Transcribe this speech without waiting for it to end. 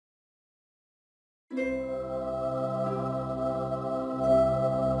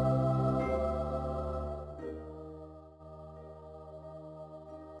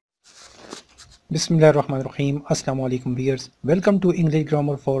अस्सलाम वालेकुम viewers, welcome to English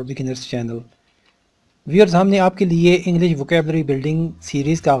grammar for beginners channel. Viewers, हमने आपके लिए इंग्लिश वोकेबलरी बिल्डिंग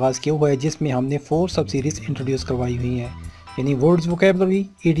सीरीज़ का आगाज़ किया हुआ है, जिसमें हमने 4 सब सीरीज़ इंट्रोड्यूस करवाई हुई हैं, यानी words vocabulary,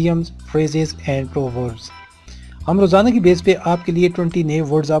 idioms, phrases and proverbs. हम रोज़ाना की बेस पे आपके लिए 20 नए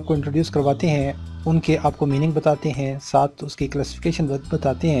वर्ड्स आपको इंट्रोड्यूस करवाते हैं, उनके आपको मीनिंग बताते हैं, साथ उसकी क्लासिफिकेशन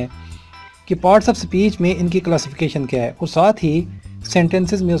बताते हैं कि पार्ट्स ऑफ स्पीच में इनकी क्लासिफिकेशन क्या है, और साथ ही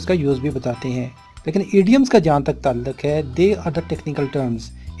सेंटेंसेस में उसका यूज़ भी बताते हैं। लेकिन ईडियम्स का जहाँ तक ताल्लुक है, they are the technical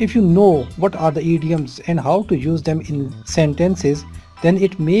terms. If you know what are the idioms and how to use them in sentences, then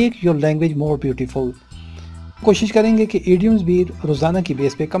it make your language more beautiful. कोशिश करेंगे कि ईडियम्स भी रोज़ाना की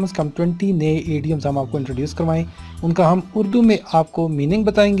बेस पे कम से कम 20 नए ईडियम्स हम आपको इंट्रोड्यूस करवाएं। उनका हम उर्दू में आपको मीनिंग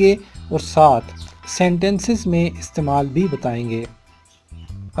बताएंगे और साथ सेंटेंसेस में इस्तेमाल भी बताएंगे।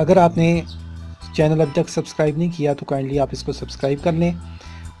 अगर आपने चैनल अभी तक सब्सक्राइब नहीं किया तो काइंडली आप इसको सब्सक्राइब कर लें,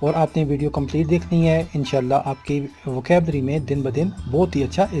 और आपने वीडियो कंप्लीट देखनी है। इंशाल्लाह आपकी वोकेबलरी में दिन ब दिन बहुत ही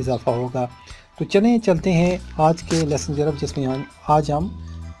अच्छा इजाफा होगा। तो चलते हैं आज के लेसन की तरफ, जिसमें आज हम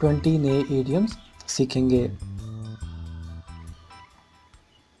 20 नए इडियम्स सीखेंगे।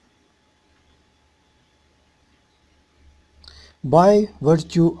 By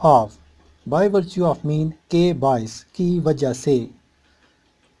virtue of. By virtue of mean के बायस, की वजह से।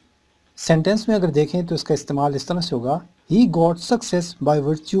 सेंटेंस में अगर देखें तो इसका इस्तेमाल इस तरह से होगा, He got success by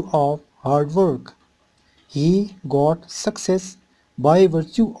virtue of hard work. He got success by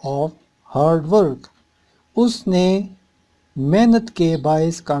virtue of hard work. उसने मेहनत के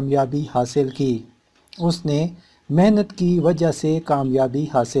बायस कामयाबी हासिल की। उसने मेहनत की वजह से कामयाबी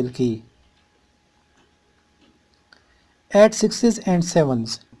हासिल की। At sixes and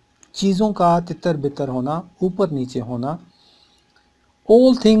sevens, चीज़ों का तितर बितर होना, ऊपर नीचे होना।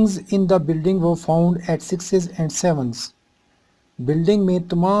 All things in the building were found at sixes and sevens. Building में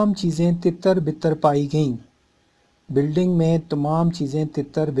तमाम चीज़ें तितर बितर पाई गईं। बिल्डिंग में तमाम चीज़ें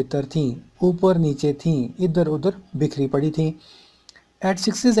तितर बितर थीं, ऊपर नीचे थीं, इधर उधर बिखरी पड़ी थीं। Eight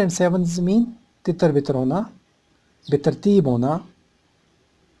sixes and sevens mean तितर बितर होना, बेतरतीब होना।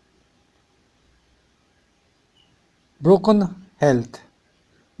 Broken health.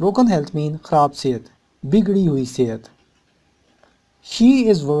 Broken health mean ख़राब सेहत, बिगड़ी हुई सेहत। She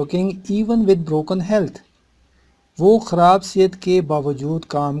is working even with broken health. वो ख़राब सेहत के बावजूद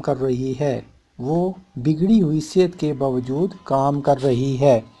काम कर रही है। वो बिगड़ी हुई सेहत के बावजूद काम कर रही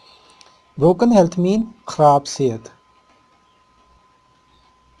है। ब्रोकन हेल्थ मीन ख़राब सेहत।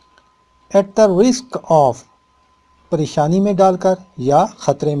 एट द रिस्क ऑफ, परेशानी में डालकर या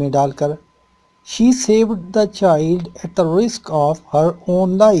ख़तरे में डालकर। She saved the child at the risk of her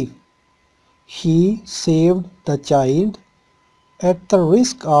own life. She saved the child at the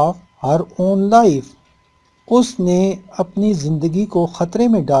risk of her own life. उसने अपनी ज़िंदगी को ख़तरे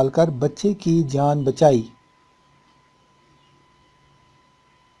में डालकर बच्चे की जान बचाई।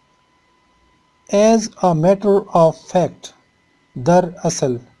 As a matter of fact,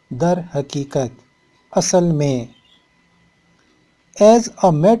 दरअसल, दर हकीकत, असल में। As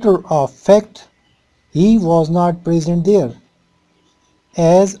a matter of fact he was not present there.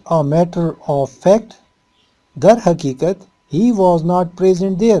 As a matter of fact, दर हकीकत, he was not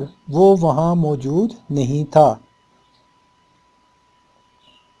present there, वो वहाँ मौजूद नहीं था।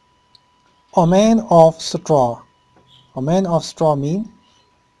 A man of straw. A man of straw mean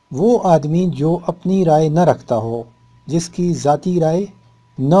वो आदमी जो अपनी राय न रखता हो, जिसकी ज़ाती राय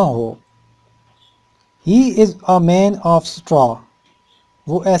न हो। He is a man of straw.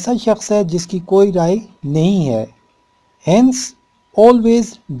 वो ऐसा शख्स है जिसकी कोई राय नहीं है। Hence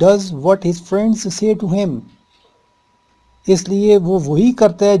always does what his friends say to him. इसलिए वो वही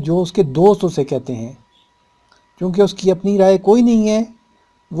करता है जो उसके दोस्त उसे कहते हैं। क्योंकि उसकी अपनी राय कोई नहीं है,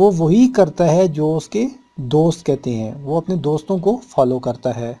 वो वही करता है जो उसके दोस्त कहते हैं। वो अपने दोस्तों को फॉलो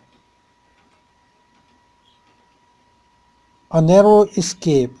करता है। अ नैरो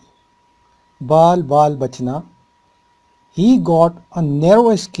एस्केप, बाल बाल बचना। He got a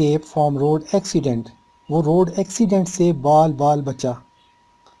narrow escape from road accident. वो रोड एक्सीडेंट से बाल बाल बचा।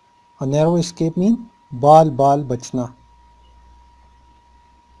 अ नैरो एस्केप मीन बाल बाल बचना।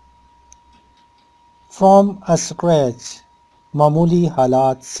 फ्रॉम अ स्क्रैच, मामूली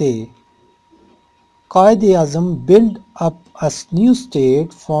हालात से। कायदे आज़म build up a new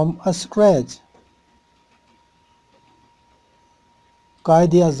state from a scratch.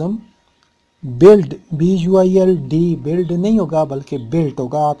 कायदे आज़म बिल्ड, BUILD, बिल्ड नहीं होगा बल्कि बिल्ट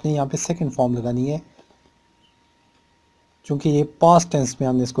होगा। आपने यहाँ पे सेकंड फॉर्म लगानी है, क्योंकि ये पास्ट टेंस में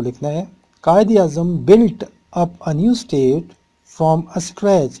हमने इसको लिखना है। कायद आज़म built up a new state from a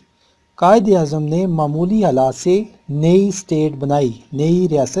scratch. कायद आज़म ने मामूली हालात से नई स्टेट बनाई, नई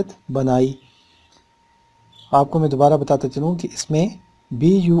रियासत बनाई। आपको मैं दोबारा बताता चलूँ कि इसमें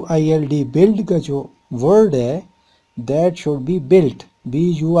BUILD बिल्ड का जो वर्ड है that should be built,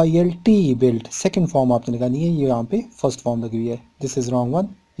 BUILT built, second form आपने लगानी है, ये यहाँ पे फर्स्ट फॉर्म लगी हुई है। दिस इज़ रॉन्ग वन,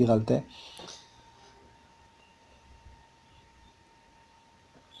 ये गलत है।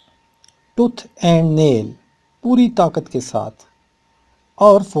 टूथ एंड नेल, पूरी ताकत के साथ।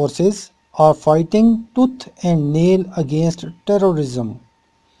 और forces are fighting tooth and nail against terrorism.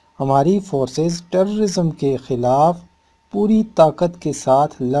 हमारी फोर्सेस टेररिज्म के ख़िलाफ़ पूरी ताकत के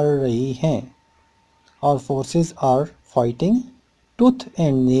साथ लड़ रही हैं। और forces are fighting tooth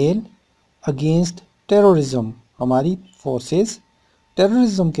and nail against terrorism. हमारी फोर्सेस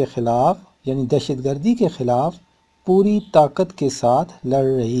टेररिज्म के ख़िलाफ़ यानी दहशतगर्दी के ख़िलाफ़ पूरी ताकत के साथ लड़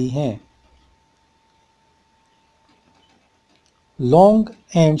रही हैं। Long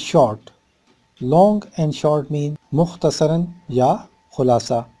and short, long and short mean मुख्तसरन या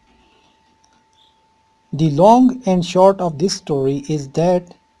खुलासा। The long and short of this story is that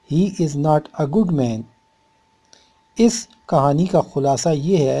he is not a good man. इस कहानी का खुलासा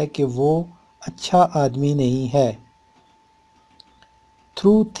ये है कि वो अच्छा आदमी नहीं है।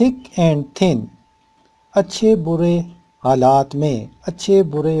 Through thick and thin, अच्छे बुरे हालात में, अच्छे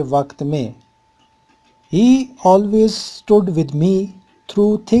बुरे वक्त में। He always stood with me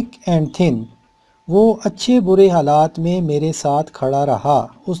through thick and thin. वो अच्छे बुरे हालात में मेरे साथ खड़ा रहा,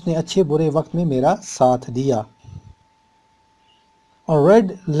 उसने अच्छे बुरे वक्त में मेरा साथ दिया। A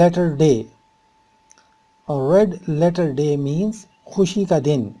red letter day, A red letter day means खुशी का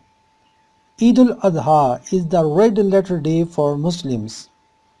दिन। Eid ul Azha is the red letter day for Muslims.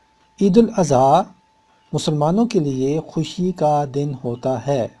 Eid ul Azha मुसलमानों के लिए खुशी का दिन होता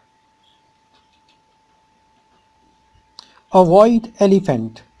है। A white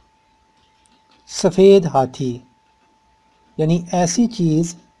elephant, सफ़ेद हाथी, यानी ऐसी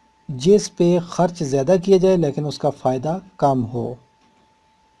चीज़ जिस पे खर्च ज़्यादा किया जाए लेकिन उसका फ़ायदा कम हो।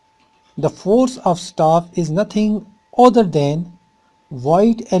 The force of staff is nothing other than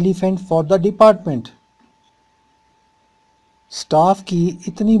white elephant for the department. Staff की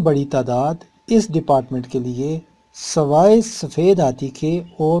इतनी बड़ी तादाद इस डिपार्टमेंट के लिए सवाए सफ़ेद हाथी के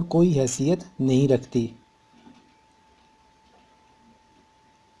और कोई हैसियत नहीं रखती।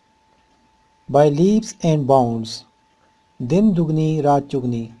 बाय लीप्स एंड बाउंड्स, दिन दुगनी रात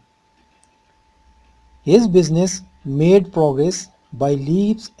चुगनी। His business made progress bye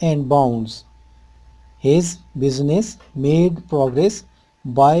leaps and bounds. His business made progress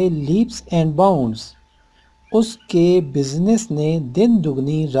bye leaps and bounds. उसके बिजनेस ने दिन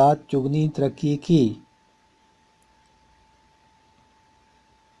दुगनी रात चुगनी तरक्की की।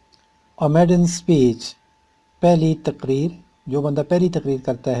 अ मेडन स्पीच, पहली तकरीर। जो बंदा पहली तकरीर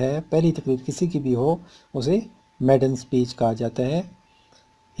करता है, पहली तकरीर किसी की भी हो, उसे मेडन स्पीच कहा जाता है।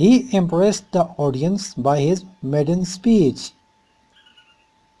 ही impressed the audience by his maiden speech.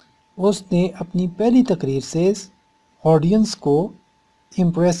 उसने अपनी पहली तकरीर से ऑडियंस को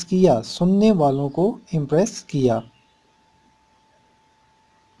इम्प्रेस किया, सुनने वालों को इम्प्रेस किया।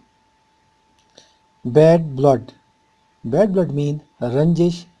 Bad blood, bad blood mean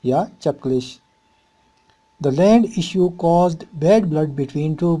रंजिश या चपकलिश। The land issue caused bad blood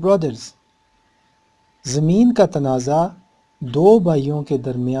between two brothers. ज़मीन का तनाज़ा दो भाइयों के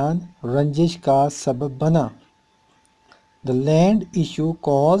दरमियान रंजिश का सबब बना। The land issue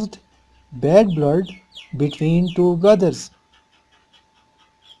caused bad blood between two brothers.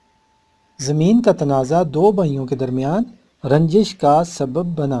 ज़मीन का तनाज़ा दो भाइयों के दरमियान रंजिश का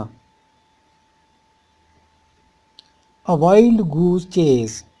सबब बना। अ वाइल्ड गूज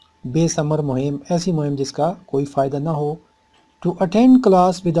चेज, बेसमर मुहिम, ऐसी मुहिम जिसका कोई फ़ायदा ना हो। To attend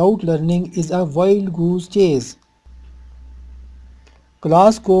class without learning is a wild goose chase.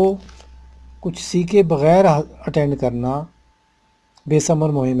 Class को कुछ सीखे बग़ैर अटेंड करना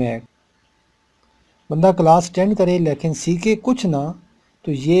बेसमर मुहिम है। बंदा क्लास अटेंड करे लेकिन सीखे कुछ ना,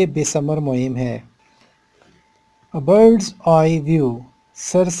 तो ये बेसमर मुहिम है। अ बर्ड्स आई व्यू,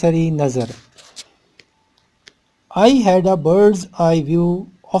 सरसरी नज़र। I had a bird's eye view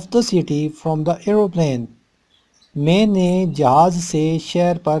of the city from the aeroplane. मैंने जहाज़ से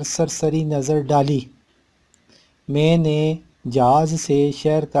शहर पर सरसरी नज़र डाली। मैंने जहाज़ से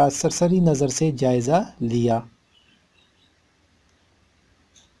शहर का सरसरी नज़र से जायज़ा लिया।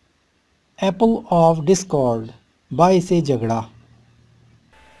 एप्पल ऑफ डिस्कॉर्ड, बाइस झगड़ा।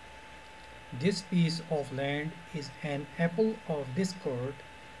 This piece of land is an apple of discord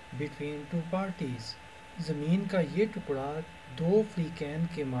between two parties. ज़मीन का ये टुकड़ा दो फ्रीकैन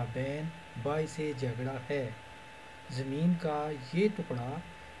के माबैन बाइसे झगड़ा है। ज़मीन का ये टुकड़ा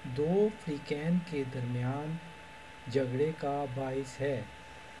दो फ्रीकैन के दरमियान झगड़े का बाइस है।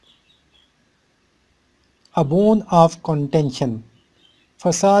 A bone of contention,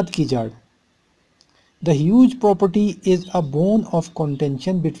 फसाद की जड़। The huge property is a bone of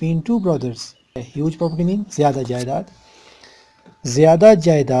contention between two brothers. Huge property means ज़्यादा जायदाद। ज़्यादा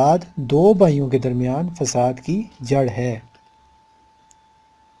जायदाद दो भाइयों के दरमियान फसाद की जड़ है।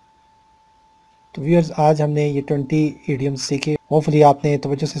 तो व्यूअर्स, आज हमने ये 20 इडियम्स सीखे। होपफुली आपने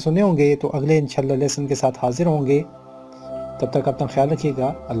तवज्जो से सुने होंगे। तो अगले इंशाल्लाह लेसन के साथ हाजिर होंगे। तब तक अपना ख्याल रखिएगा।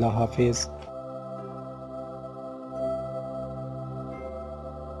 अल्लाह हाफिज़।